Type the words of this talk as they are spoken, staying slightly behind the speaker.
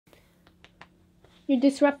You're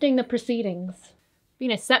disrupting the proceedings.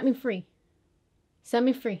 Venus, set me free. Set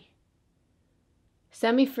me free.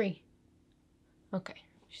 Set me free. Okay,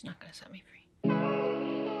 she's not gonna set me free.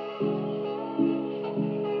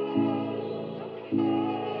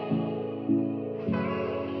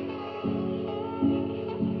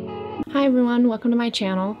 Hi everyone, welcome to my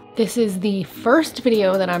channel. This is the first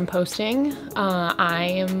video that I'm posting. I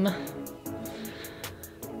am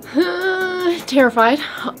terrified.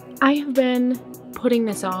 I have been putting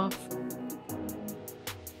this off.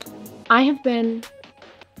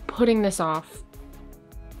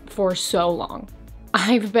 For so long.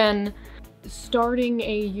 I've been starting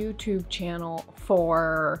a YouTube channel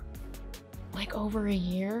for like over a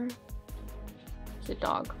year. It's a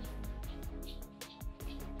dog.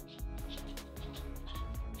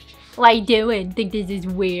 What you doing? Think this is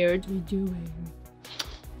weird? What you doing?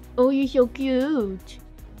 Oh, you're so cute.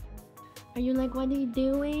 Are you like, what are you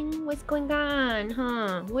doing? What's going on,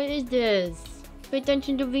 huh? What is this? Pay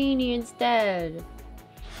attention to Veenie instead.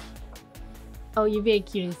 Oh, you're very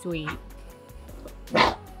cute and sweet.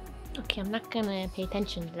 Okay, I'm not gonna pay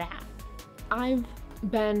attention to that. I've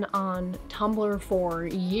been on Tumblr for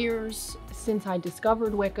years since I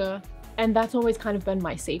discovered Wicca, and that's always kind of been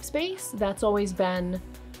my safe space. That's always been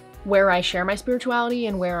where I share my spirituality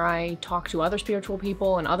and where I talk to other spiritual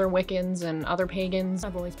people and other Wiccans and other pagans.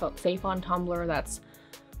 I've always felt safe on Tumblr. That's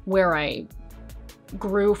where I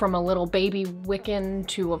grew from a little baby Wiccan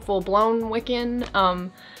to a full-blown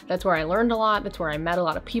Wiccan. That's where I learned a lot. That's where I met a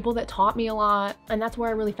lot of people that taught me a lot. And that's where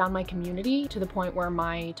I really found my community, to the point where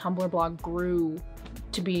my Tumblr blog grew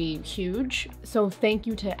to be huge. So thank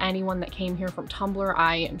you to anyone that came here from Tumblr.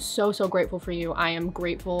 I am so, so grateful for you. I am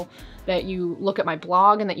grateful that you look at my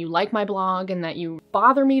blog and that you like my blog and that you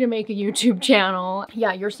bother me to make a YouTube channel.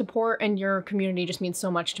 Yeah, your support and your community just means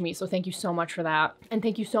so much to me. So thank you so much for that. And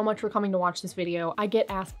thank you so much for coming to watch this video. I get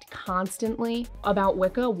asked constantly about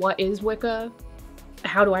Wicca. What is Wicca?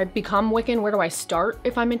 How do I become Wiccan? Where do I start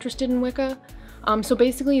if I'm interested in Wicca? So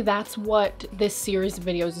basically that's what this series of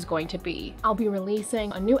videos is going to be. I'll be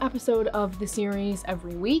releasing a new episode of the series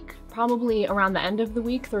every week, probably around the end of the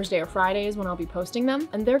week, Thursday or Friday is when I'll be posting them.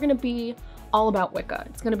 And they're gonna be all about Wicca.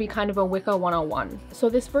 It's gonna be kind of a Wicca 101. So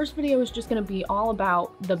this first video is just gonna be all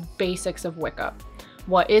about the basics of Wicca.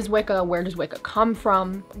 What is Wicca? Where does Wicca come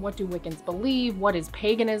from? What do Wiccans believe? What is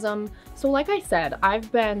paganism? So like I said,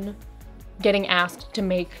 I've been getting asked to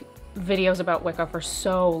make videos about Wicca for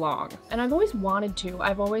so long, and I've always wanted to.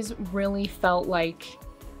 I've always really felt like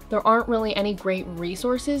there aren't really any great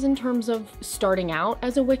resources in terms of starting out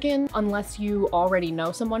as a Wiccan unless you already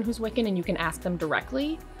know someone who's Wiccan and you can ask them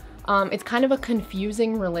directly. It's kind of a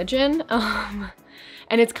confusing religion,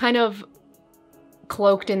 and it's kind of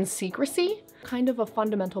cloaked in secrecy. Kind of a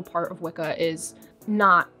fundamental part of Wicca is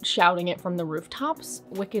not shouting it from the rooftops.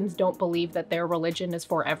 Wiccans don't believe that their religion is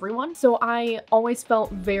for everyone. So I always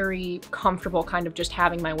felt very comfortable kind of just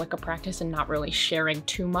having my Wicca practice and not really sharing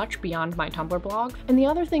too much beyond my Tumblr blog. And the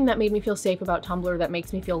other thing that made me feel safe about Tumblr that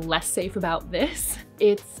makes me feel less safe about this,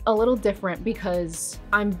 it's a little different because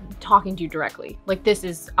I'm talking to you directly. Like, this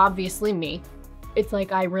is obviously me. It's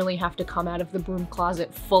like I really have to come out of the broom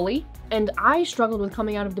closet fully. And I struggled with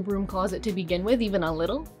coming out of the broom closet to begin with, even a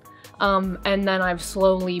little. And then I've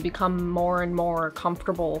slowly become more and more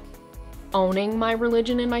comfortable owning my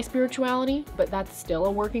religion and my spirituality, but that's still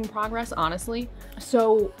a work in progress, honestly.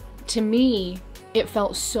 So to me, it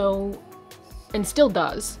felt so, and still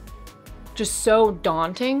does, just so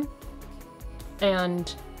daunting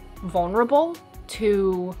and vulnerable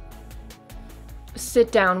to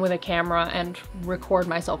sit down with a camera and record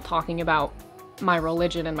myself talking about my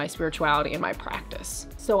religion and my spirituality and my practice.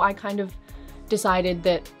 So I kind of decided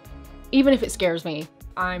that even if it scares me,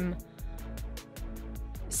 I'm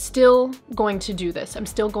still going to do this. I'm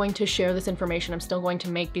still going to share this information. I'm still going to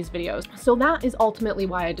make these videos. So that is ultimately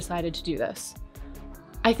why I decided to do this.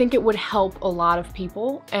 I think it would help a lot of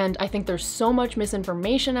people, and I think there's so much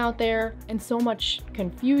misinformation out there and so much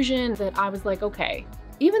confusion that I was like, okay,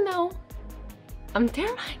 even though I'm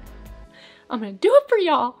terrified, I'm gonna do it for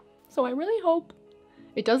y'all. So I really hope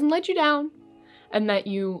it doesn't let you down and that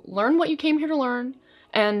you learn what you came here to learn,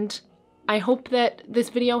 and I hope that this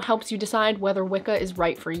video helps you decide whether Wicca is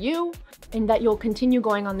right for you and that you'll continue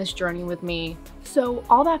going on this journey with me. So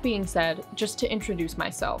all that being said, just to introduce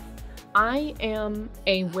myself, I am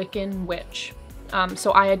a Wiccan witch.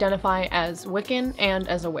 So I identify as Wiccan and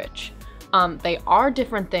as a witch. They are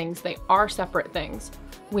different things, they are separate things.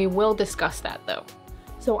 We will discuss that though.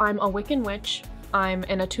 So I'm a Wiccan witch. I'm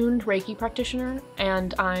an attuned Reiki practitioner,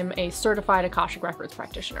 and I'm a certified Akashic Records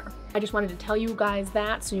practitioner. I just wanted to tell you guys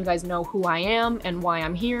that so you guys know who I am and why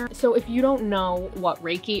I'm here. So if you don't know what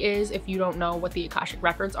Reiki is, if you don't know what the Akashic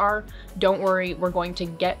Records are, don't worry, we're going to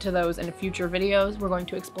get to those in future videos. We're going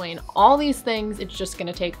to explain all these things. It's just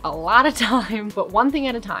gonna take a lot of time, but one thing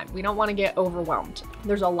at a time. We don't want to get overwhelmed.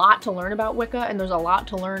 There's a lot to learn about Wicca, and there's a lot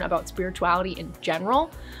to learn about spirituality in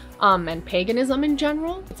general. And paganism in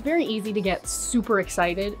general. It's very easy to get super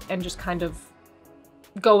excited and just kind of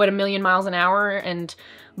go at a million miles an hour and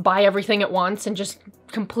buy everything at once and just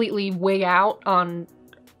completely wig out on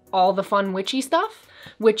all the fun witchy stuff,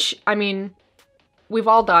 which, I mean, we've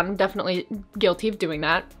all done, definitely guilty of doing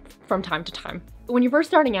that from time to time. When you're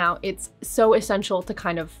first starting out, it's so essential to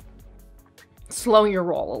kind of slow your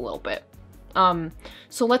roll a little bit.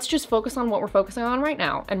 So let's just focus on what we're focusing on right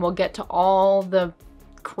now, and we'll get to all the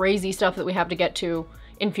crazy stuff that we have to get to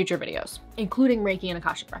in future videos, including Reiki and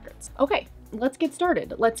Akashic Records. Okay, let's get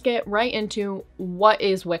started. Let's get right into what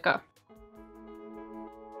is Wicca.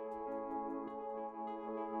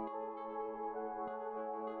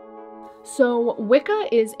 So Wicca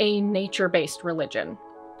is a nature-based religion,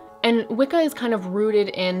 and Wicca is kind of rooted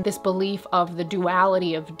in this belief of the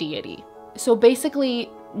duality of deity. So basically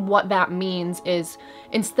what that means is,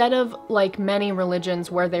 instead of like many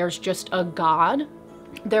religions where there's just a god,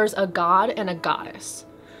 there's a god and a goddess.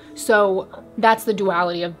 So that's the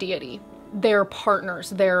duality of deity. They're partners,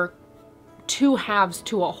 they're two halves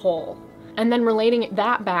to a whole. And then relating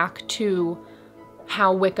that back to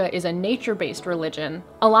how Wicca is a nature-based religion,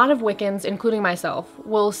 a lot of Wiccans, including myself,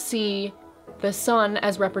 will see the sun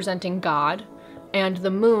as representing God and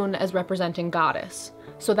the moon as representing goddess.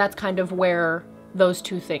 So that's kind of where those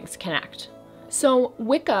two things connect. So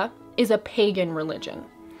Wicca is a pagan religion.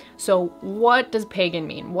 So what does pagan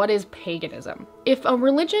mean? What is paganism? If a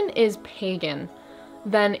religion is pagan,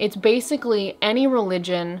 then it's basically any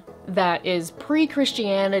religion that is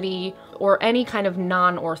pre-Christianity or any kind of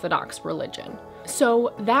non-Orthodox religion.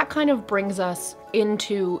 So that kind of brings us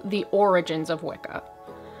into the origins of Wicca.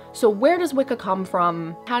 So where does Wicca come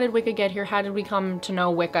from? How did Wicca get here? How did we come to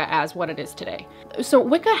know Wicca as what it is today? So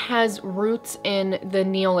Wicca has roots in the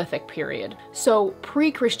Neolithic period. So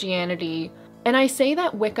pre-Christianity. And I say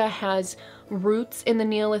that Wicca has roots in the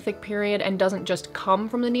Neolithic period and doesn't just come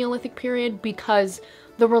from the Neolithic period because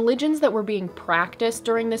the religions that were being practiced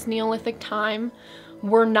during this Neolithic time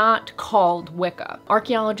were not called Wicca.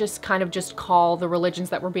 Archaeologists kind of just call the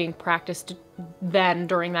religions that were being practiced then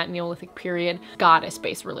during that Neolithic period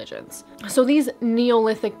goddess-based religions. So these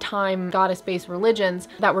Neolithic time goddess-based religions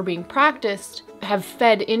that were being practiced have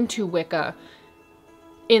fed into Wicca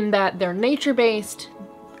in that they're nature-based.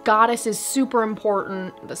 Goddess is super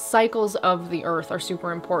important. The cycles of the earth are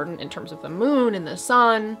super important in terms of the moon and the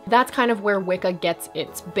sun. That's kind of where Wicca gets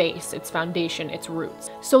its base, its foundation, its roots.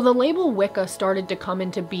 So the label Wicca started to come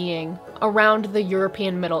into being around the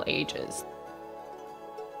European Middle Ages.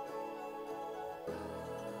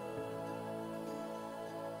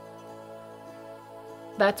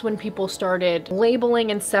 That's when people started labeling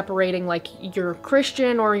and separating, like, you're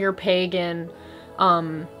Christian or you're pagan.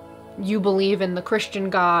 You believe in the Christian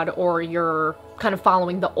God, or you're kind of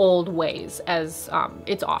following the old ways, as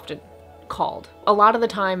it's often called. A lot of the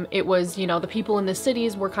time it was, you know, the people in the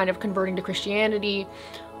cities were kind of converting to Christianity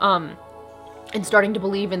and starting to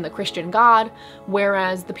believe in the Christian God,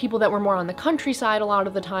 whereas the people that were more on the countryside a lot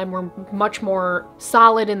of the time were much more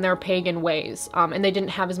solid in their pagan ways, and they didn't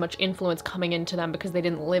have as much influence coming into them because they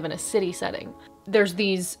didn't live in a city setting. There's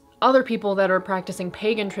these other people that are practicing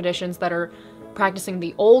pagan traditions that are practicing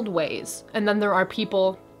the old ways, and then there are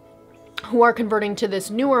people who are converting to this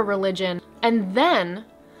newer religion. And then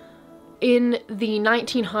in the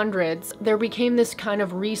 1900s there became this kind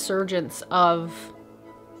of resurgence of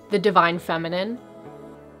the divine feminine.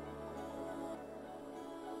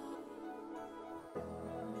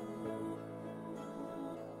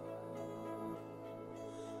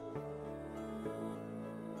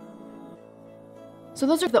 So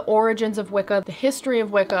those are the origins of Wicca, the history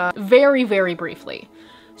of Wicca, very, very briefly.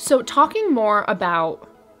 So talking more about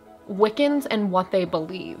Wiccans and what they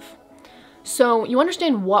believe. So you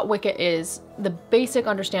understand what Wicca is, the basic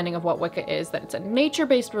understanding of what Wicca is, that it's a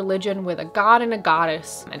nature-based religion with a god and a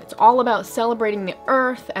goddess, and it's all about celebrating the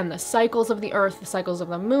earth and the cycles of the earth, the cycles of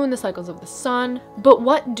the moon, the cycles of the sun. But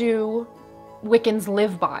what do Wiccans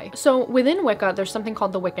live by? So within Wicca, there's something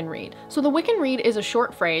called the Wiccan Rede. So the Wiccan Rede is a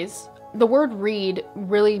short phrase. The word read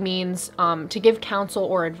really means to give counsel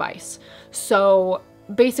or advice. So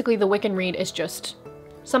basically the Wiccan Rede is just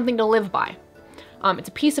something to live by. It's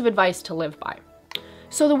a piece of advice to live by.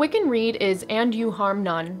 So the Wiccan Rede is, and you harm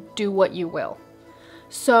none, do what you will.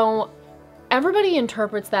 So everybody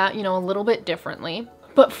interprets that, you know, a little bit differently.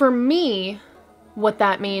 But for me, what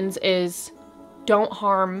that means is don't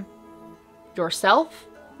harm yourself,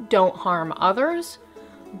 don't harm others,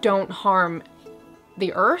 don't harm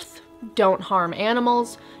the earth, don't harm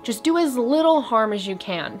animals. Just do as little harm as you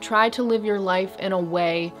can. Try to live your life in a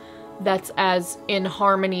way that's as in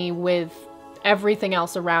harmony with everything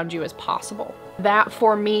else around you as possible. That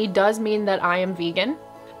for me does mean that I am vegan.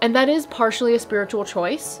 And that is partially a spiritual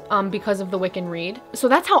choice because of the Wiccan Rede. So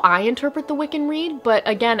that's how I interpret the Wiccan Rede, but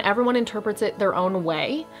again, everyone interprets it their own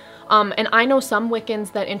way. And I know some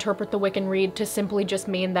Wiccans that interpret the Wiccan Rede to simply just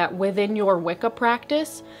mean that within your Wicca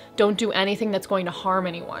practice, don't do anything that's going to harm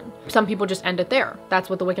anyone. Some people just end it there. That's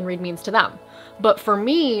what the Wiccan Rede means to them. But for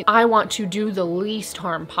me, I want to do the least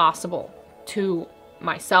harm possible to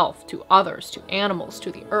myself, to others, to animals,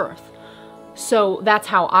 to the earth. So that's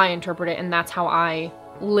how I interpret it, and that's how I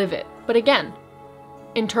live it. But again,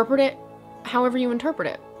 interpret it however you interpret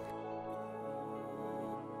it.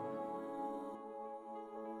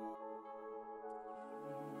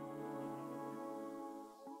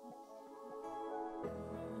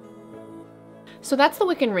 So that's the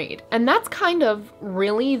Wiccan Rede, and that's kind of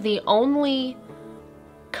really the only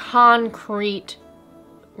concrete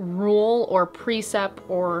rule or precept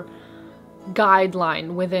or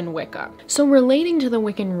guideline within Wicca. So relating to the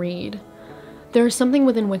Wiccan Rede, there's something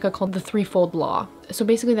within Wicca called the threefold law. So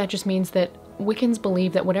basically that just means that Wiccans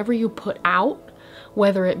believe that whatever you put out,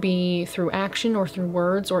 whether it be through action or through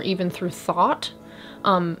words or even through thought,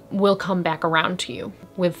 will come back around to you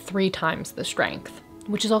with 3 times the strength.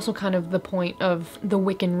 Which is also kind of the point of the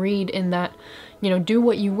Wiccan Rede in that, you know, do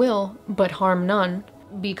what you will, but harm none,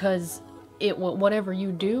 because whatever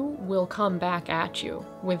you do will come back at you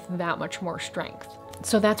with that much more strength.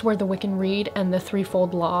 So that's where the Wiccan Rede and the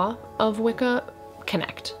threefold law of Wicca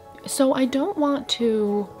connect. So I don't want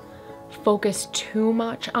to focus too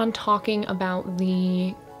much on talking about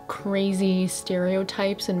the crazy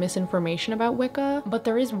stereotypes and misinformation about Wicca, but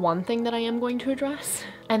there is one thing that I am going to address,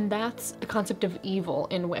 and that's the concept of evil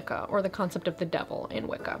in Wicca, or the concept of the devil in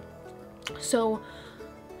Wicca. So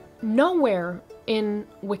nowhere in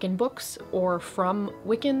Wiccan books or from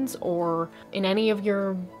Wiccans or in any of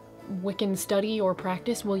your Wiccan study or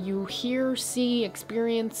practice will you hear, see,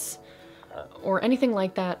 experience, or anything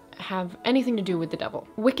like that have anything to do with the devil.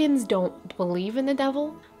 Wiccans don't believe in the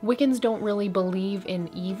devil. Wiccans don't really believe in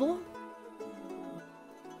evil.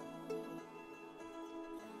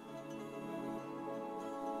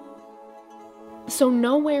 So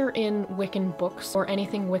nowhere in Wiccan books or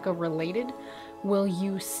anything Wicca related will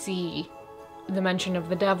you see the mention of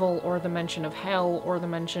the devil or the mention of hell or the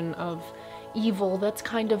mention of evil. That's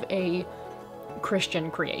kind of a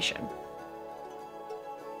Christian creation.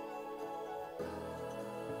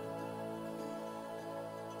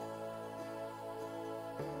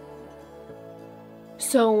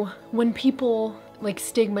 So when people like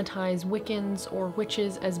stigmatize Wiccans or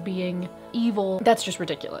witches as being evil, that's just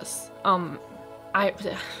ridiculous.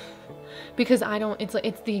 Because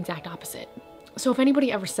it's the exact opposite. So if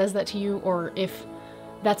anybody ever says that to you, or if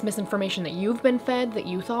that's misinformation that you've been fed that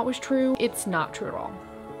you thought was true, it's not true at all.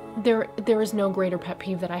 There is no greater pet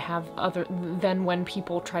peeve that I have other than when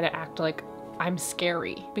people try to act like I'm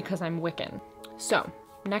scary because I'm Wiccan. So,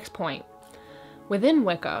 next point. Within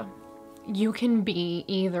Wicca, you can be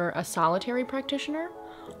either a solitary practitioner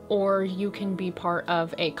or you can be part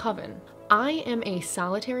of a coven. I am a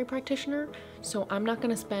solitary practitioner, so I'm not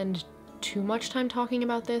going to spend too much time talking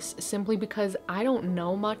about this simply because I don't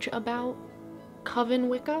know much about coven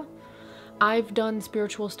Wicca. I've done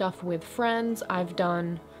spiritual stuff with friends, I've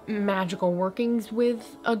done magical workings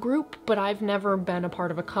with a group, but I've never been a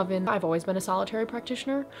part of a coven. I've always been a solitary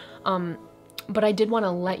practitioner. But I did want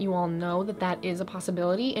to let you all know that that is a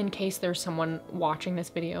possibility in case there's someone watching this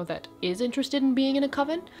video that is interested in being in a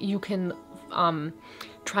coven. You can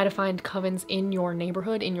try to find covens in your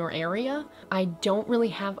neighborhood, in your area. I don't really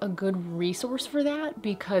have a good resource for that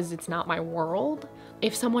because it's not my world.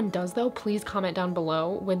 If someone does though, please comment down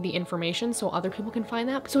below with the information so other people can find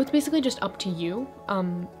that. So it's basically just up to you,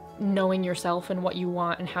 knowing yourself and what you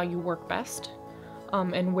want and how you work best,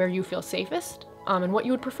 and where you feel safest. And what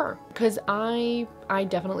you would prefer. Because I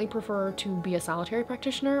definitely prefer to be a solitary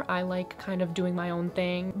practitioner. I like kind of doing my own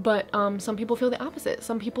thing. But some people feel the opposite.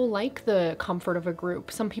 Some people like the comfort of a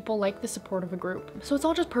group. Some people like the support of a group. So it's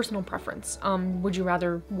all just personal preference. Would you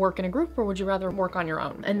rather work in a group or would you rather work on your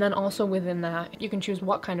own? And then also within that, you can choose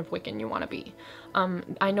what kind of Wiccan you want to be.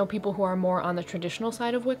 I know people who are more on the traditional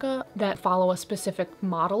side of Wicca that follow a specific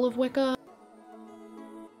model of Wicca.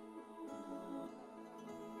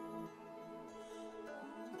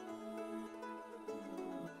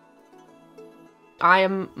 I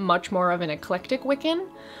am much more of an eclectic Wiccan,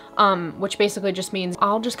 which basically just means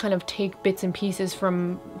I'll just kind of take bits and pieces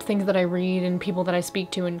from things that I read and people that I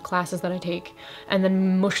speak to and classes that I take, and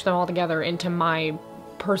then mush them all together into my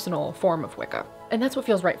personal form of Wicca. And that's what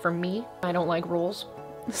feels right for me. I don't like rules,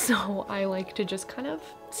 so I like to just kind of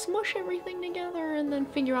smush everything together and then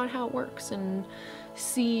figure out how it works and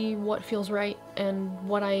see what feels right and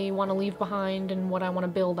what I want to leave behind and what I want to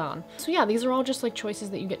build on. So yeah, these are all just like choices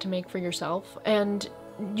that you get to make for yourself, and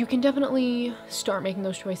you can definitely start making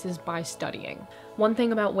those choices by studying. One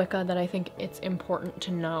thing about Wicca that I think it's important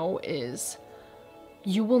to know is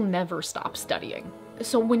you will never stop studying.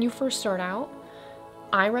 So when you first start out,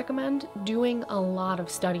 I recommend doing a lot of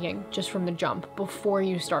studying just from the jump before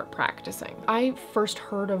you start practicing. I first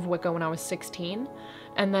heard of Wicca when I was 16,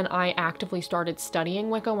 and then I actively started studying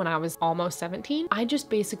Wicca when I was almost 17. I just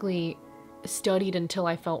basically studied until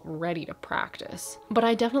I felt ready to practice. But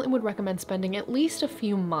I definitely would recommend spending at least a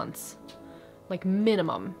few months, like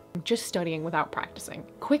minimum, just studying without practicing.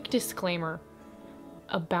 Quick disclaimer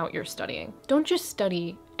about your studying. Don't just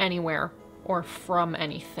study anywhere or from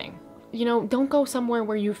anything. You know, don't go somewhere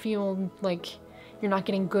where you feel like you're not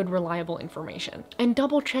getting good, reliable information. And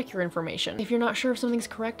double check your information. If you're not sure if something's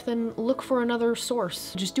correct, then look for another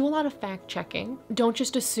source. Just do a lot of fact checking. Don't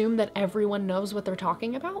just assume that everyone knows what they're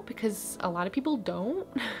talking about, because a lot of people don't.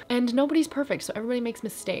 And nobody's perfect, so everybody makes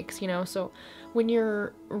mistakes, you know? So when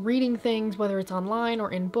you're reading things, whether it's online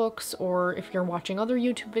or in books, or if you're watching other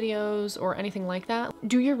YouTube videos or anything like that,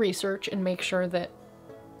 do your research and make sure that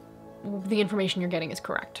the information you're getting is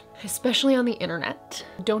correct. Especially on the internet.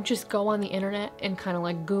 Don't just go on the internet and kind of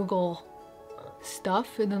like Google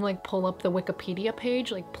stuff and then like pull up the Wikipedia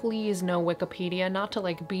page. Like, please no Wikipedia. Not to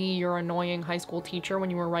like be your annoying high school teacher when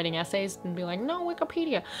you were writing essays and be like, no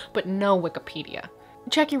Wikipedia, but no Wikipedia.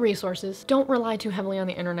 Check your resources. Don't rely too heavily on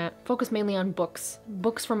the internet. Focus mainly on books.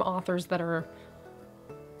 Books from authors that are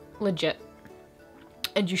legit.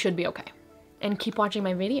 And you should be okay. And keep watching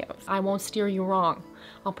my videos. I won't steer you wrong.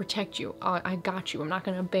 I'll protect you. I got you. I'm not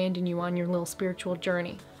going to abandon you on your little spiritual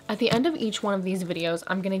journey. At the end of each one of these videos,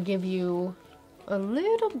 I'm going to give you a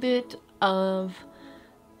little bit of,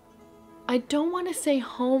 I don't want to say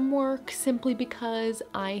homework simply because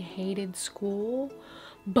I hated school,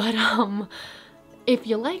 but if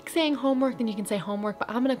you like saying homework, then you can say homework, but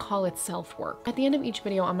I'm gonna call it self-work. At the end of each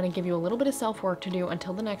video, I'm gonna give you a little bit of self-work to do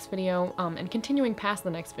until the next video, and continuing past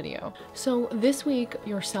the next video. So this week,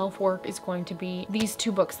 your self-work is going to be these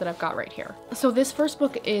two books that I've got right here. So this first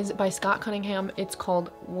book is by Scott Cunningham. It's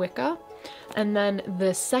called Wicca. And then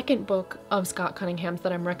the second book of Scott Cunningham's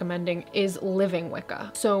that I'm recommending is Living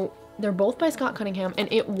Wicca. So they're both by Scott Cunningham, and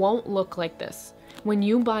it won't look like this. When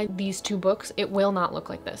you buy these two books, it will not look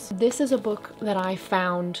like this. This is a book that I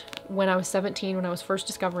found when I was 17, when I was first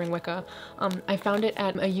discovering Wicca. I found it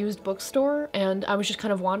at a used bookstore, and I was just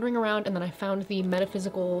kind of wandering around, and then I found the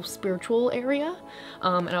metaphysical spiritual area,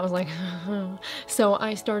 and I was like, so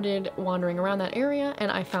I started wandering around that area,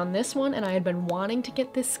 and I found this one, and I had been wanting to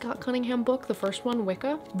get this Scott Cunningham book, the first one,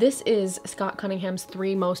 Wicca. This is Scott Cunningham's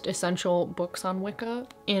 3 most essential books on Wicca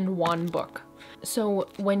in one book. So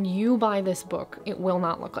when you buy this book, it will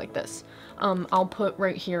not look like this. I'll put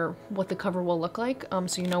right here what the cover will look like,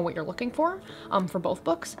 so you know what you're looking for both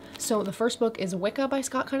books. So the first book is Wicca by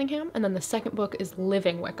Scott Cunningham, and then the second book is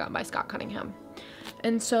Living Wicca by Scott Cunningham.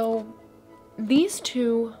 And so these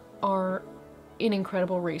two are an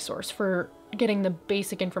incredible resource for getting the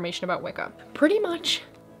basic information about Wicca. Pretty much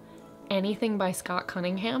anything by Scott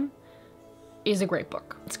Cunningham is a great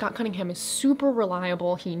book. Scott Cunningham is super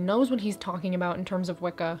reliable. He knows what he's talking about in terms of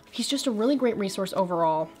Wicca. He's just a really great resource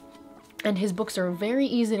overall, and his books are very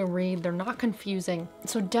easy to read. They're not confusing.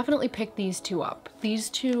 So definitely pick these two up.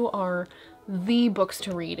 These two are the books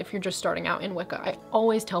to read if you're just starting out in Wicca. I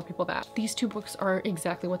always tell people that. These two books are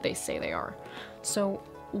exactly what they say they are. So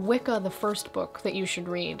Wicca, the first book that you should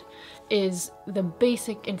read, is the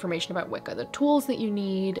basic information about Wicca, the tools that you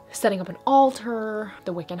need, setting up an altar,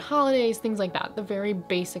 the Wiccan holidays, things like that, the very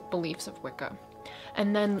basic beliefs of Wicca.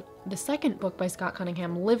 And then the second book by Scott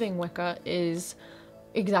Cunningham, Living Wicca, is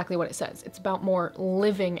exactly what it says. It's about more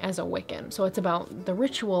living as a Wiccan. So it's about the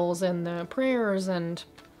rituals and the prayers and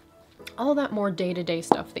all that more day-to-day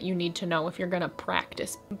stuff that you need to know if you're gonna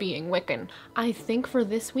practice being Wiccan. I think for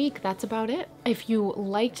this week, that's about it. If you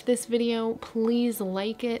liked this video, please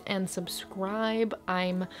like it and subscribe.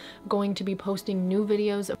 I'm going to be posting new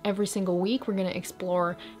videos every single week. We're gonna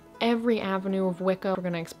explore every avenue of Wicca. We're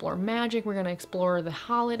gonna explore magic, we're gonna explore the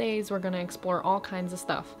holidays, we're gonna explore all kinds of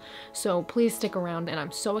stuff. So please stick around, and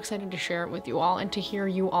I'm so excited to share it with you all and to hear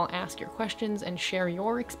you all ask your questions and share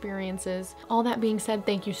your experiences. All that being said,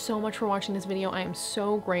 thank you so much for watching this video. I am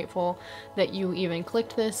so grateful that you even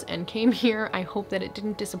clicked this and came here. I hope that it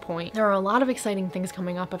didn't disappoint. There are a lot of exciting things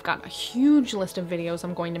coming up. I've got a huge list of videos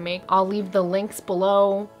I'm going to make. I'll leave the links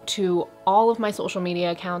below to all of my social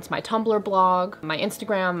media accounts, my Tumblr blog, my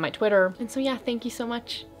Instagram, my Twitter. And so yeah, thank you so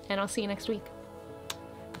much, and I'll see you next week.